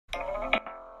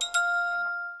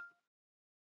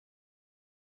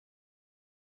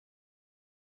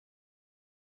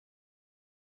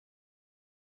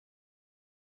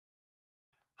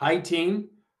Hi, team.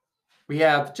 We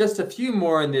have just a few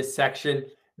more in this section.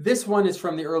 This one is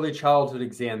from the early childhood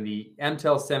exam, the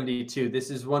MTEL 72. This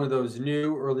is one of those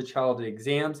new early childhood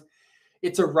exams.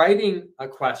 It's a writing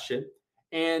question,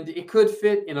 and it could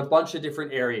fit in a bunch of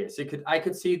different areas. I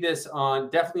could see this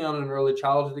on definitely on an early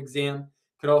childhood exam.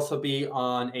 Could also be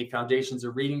on a foundations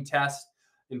of reading test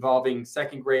involving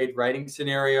second grade writing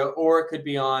scenario, or it could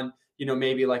be on,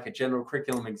 maybe like a general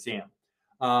curriculum exam.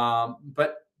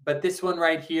 But this one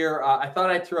right here, I thought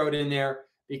I'd throw it in there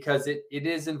because it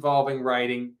is involving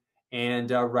writing and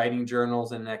writing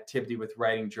journals and an activity with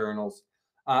writing journals.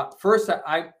 First,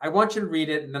 I want you to read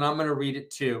it, and then I'm going to read it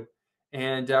too.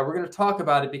 And we're going to talk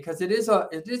about it because it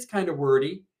is kind of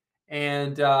wordy.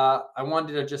 And I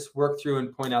wanted to just work through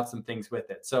and point out some things with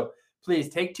it. So please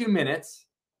take 2 minutes.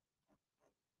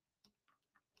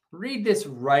 Read this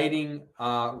writing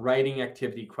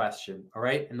activity question, all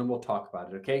right? And then we'll talk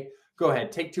about it, okay? Go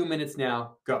ahead. Take 2 minutes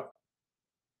now. Go.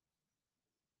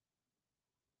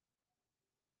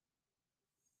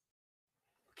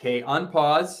 Okay,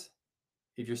 unpause.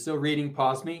 If you're still reading,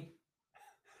 pause me.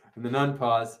 And then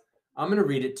unpause. I'm going to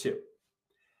read it too.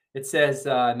 It says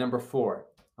number 4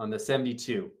 on the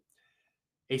 72.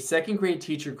 A second grade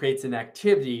teacher creates an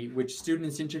activity which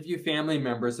students interview family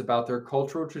members about their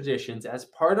cultural traditions as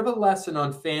part of a lesson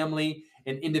on family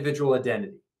and individual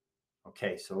identity.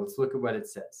 Okay, so let's look at what it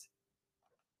says.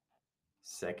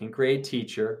 Second grade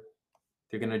teacher,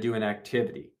 they're going to do an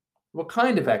activity. What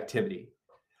kind of activity?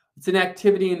 It's an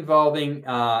activity involving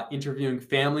interviewing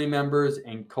family members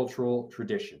and cultural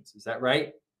traditions. Is that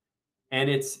right? And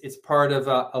it's part of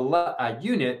a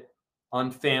unit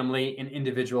on family and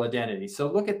individual identity. So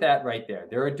look at that right there.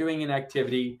 They're doing an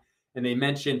activity, and they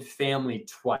mentioned family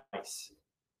twice.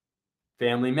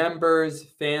 Family members,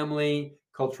 family,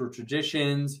 cultural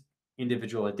traditions,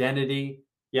 individual identity.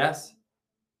 Yes?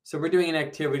 So we're doing an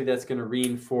activity that's going to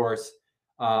reinforce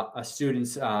a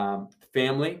student's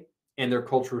family and their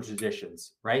cultural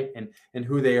traditions, right? And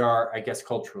who they are, I guess,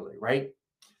 culturally, right?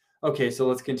 Okay, so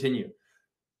let's continue.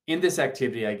 In this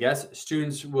activity, I guess,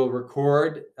 students will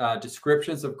record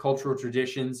descriptions of cultural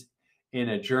traditions in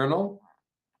a journal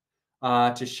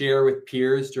to share with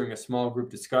peers during a small group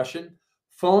discussion.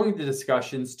 Following the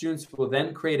discussion, students will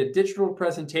then create a digital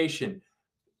presentation.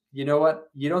 You know what?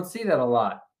 You don't see that a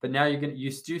lot, but now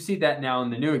you do see that now in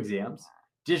the new exams.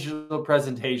 Digital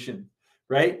presentation,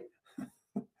 right?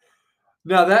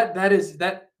 Now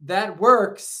that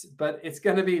works, but it's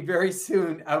going to be very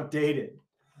soon outdated.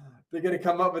 They're going to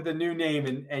come up with a new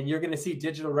name, and you're going to see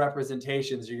digital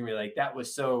representations. You're going to be like, that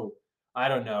was so, I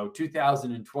don't know,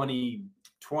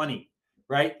 2020,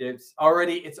 right? It's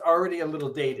already a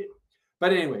little dated.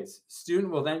 But anyways,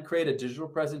 student will then create a digital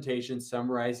presentation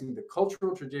summarizing the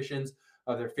cultural traditions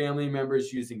of their family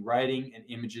members using writing and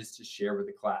images to share with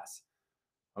the class.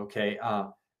 Okay,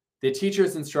 the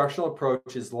teacher's instructional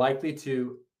approach is likely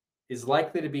to be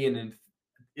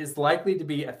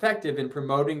effective in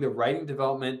promoting the writing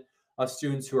development of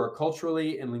students who are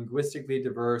culturally and linguistically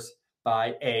diverse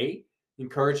by A,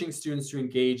 encouraging students to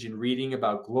engage in reading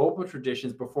about global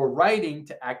traditions before writing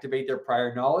to activate their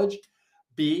prior knowledge.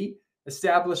 B,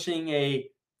 establishing a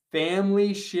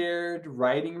family shared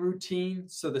writing routine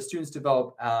so the students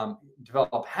develop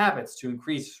habits to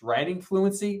increase writing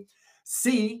fluency.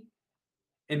 C,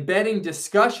 embedding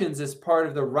discussions as part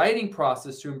of the writing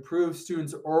process to improve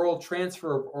students' oral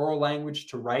transfer of oral language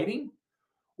to writing.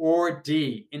 Or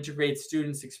D, integrate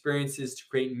students' experiences to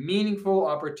create meaningful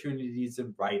opportunities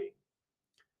in writing.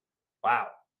 Wow.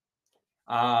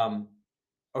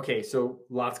 Okay, so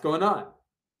lots going on.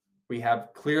 We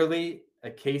have clearly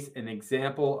an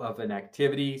example of an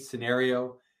activity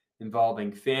scenario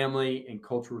involving family and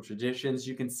cultural traditions.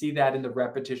 You can see that in the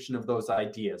repetition of those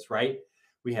ideas, right?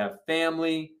 We have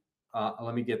family.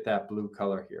 Let me get that blue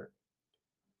color here.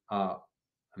 I'm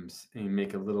going to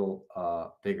make it a little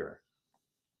bigger.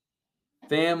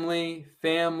 Family,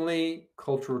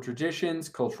 cultural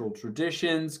traditions. Look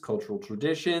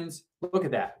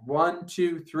at that. 1,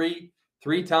 2, 3,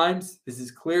 3 times. This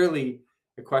is clearly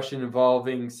a question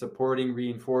involving supporting,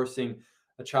 reinforcing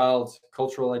a child's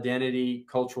cultural identity,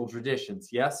 cultural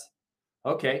traditions. Yes?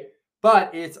 Okay.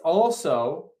 But it's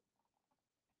also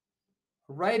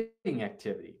a writing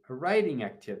activity.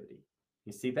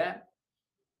 You see that?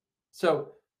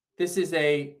 So this is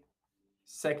a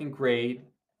second grade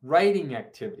writing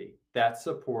activity that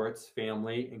supports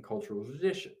family and cultural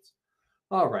traditions.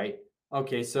 All right.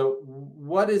 Okay, so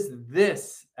what is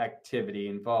this activity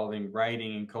involving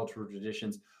writing and cultural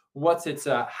traditions? How's it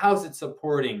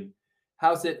supporting,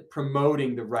 how's it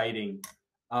promoting the writing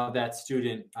of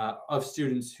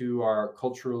students who are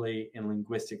culturally and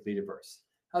linguistically diverse?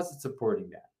 How's it supporting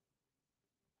that?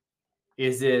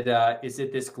 Is it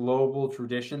this global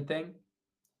tradition thing?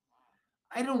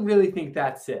 I don't really think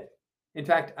that's it. In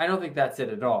fact, I don't think that's it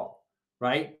at all,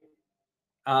 right?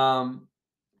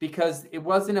 Because it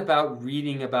wasn't about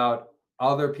reading about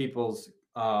other people's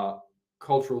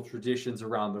cultural traditions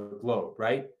around the globe,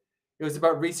 right? It was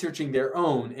about researching their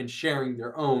own and sharing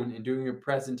their own and doing a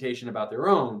presentation about their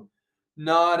own,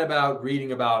 not about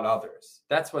reading about others.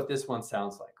 That's what this one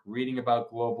sounds like, reading about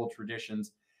global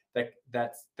traditions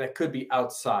that could be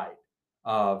outside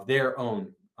of their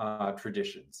own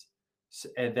traditions.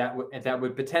 And that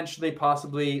would potentially,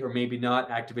 possibly, or maybe not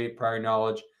activate prior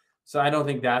knowledge. So I don't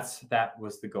think that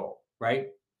was the goal, right?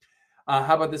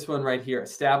 How about this one right here?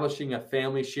 Establishing a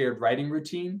family shared writing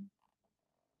routine.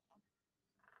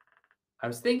 I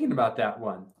was thinking about that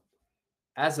one.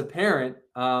 As a parent,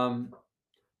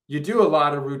 you do a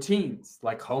lot of routines,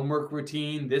 like homework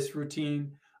routine, this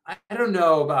routine. I don't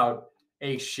know about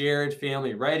a shared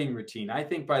family writing routine. I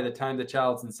think by the time the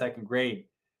child's in 2nd grade,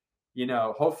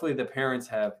 hopefully the parents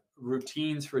have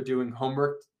routines for doing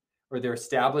homework, or they're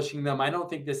establishing them. I don't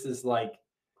think this is like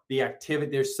the activity.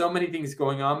 There's so many things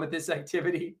going on with this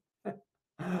activity.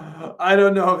 I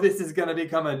don't know if this is going to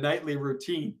become a nightly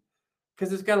routine,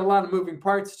 because it's got a lot of moving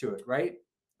parts to it, right?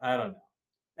 I don't know.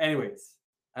 Anyways,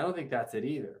 I don't think that's it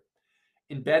either.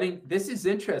 Embedding, this is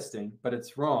interesting, but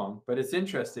it's wrong, but it's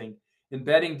interesting.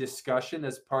 Embedding discussion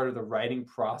as part of the writing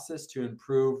process to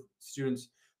improve students'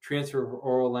 transfer of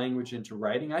oral language into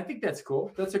writing. I think that's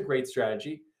cool. That's a great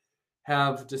strategy.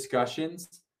 Have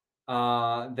discussions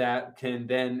that can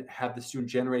then have the student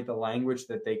generate the language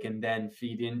that they can then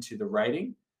feed into the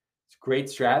writing. It's a great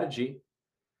strategy.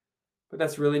 But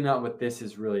that's really not what this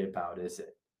is really about, is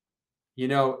it?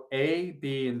 A,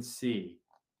 B, and C,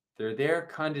 they're there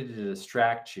kind of to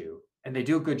distract you, and they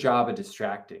do a good job of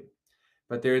distracting,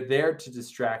 but they're there to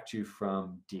distract you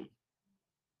from D.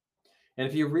 And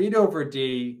if you read over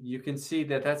D, you can see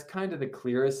that that's kind of the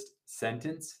clearest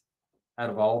sentence out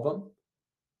of all of them.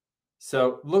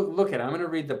 So look at it. I'm going to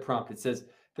read the prompt. It says,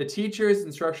 the teacher's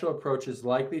instructional approach is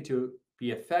likely to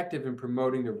be effective in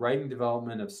promoting the writing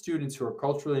development of students who are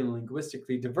culturally and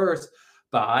linguistically diverse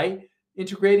by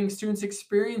integrating students'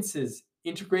 experiences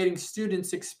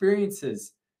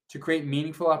to create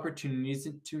meaningful opportunities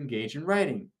to engage in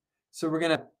writing. So we're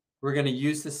gonna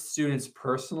use the students'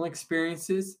 personal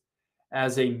experiences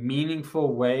as a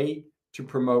meaningful way to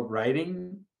promote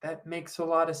writing. That makes a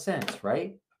lot of sense,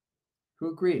 right? Who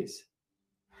agrees?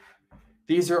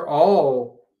 These are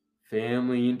all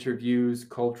family interviews,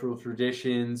 cultural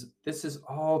traditions. This is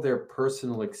all their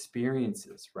personal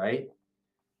experiences, right?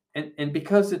 And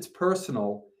because it's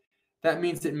personal, that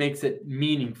means it makes it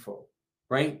meaningful,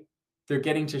 right? They're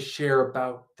getting to share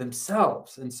about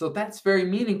themselves. And so that's very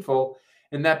meaningful.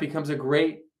 And that becomes a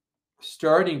great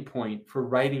starting point for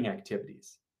writing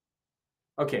activities.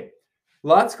 Okay,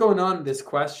 lots going on in this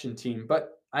question, team,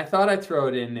 but I thought I'd throw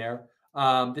it in there.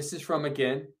 This is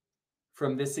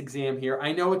from this exam here.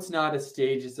 I know it's not a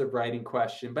stages of writing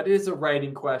question, but it is a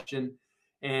writing question.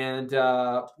 And,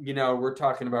 we're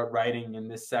talking about writing in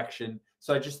this section.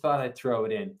 So I just thought I'd throw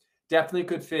it in. Definitely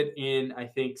could fit in, I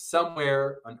think,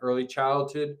 somewhere on early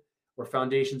childhood or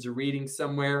foundations of reading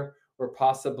somewhere, or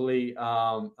possibly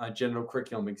a general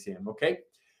curriculum exam. Okay.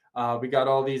 We got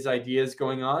all these ideas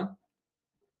going on.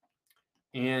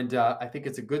 And I think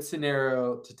it's a good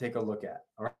scenario to take a look at.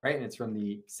 All right. And it's from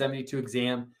the 72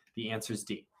 exam. The answer is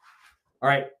D. All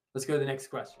right. Let's go to the next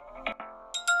question.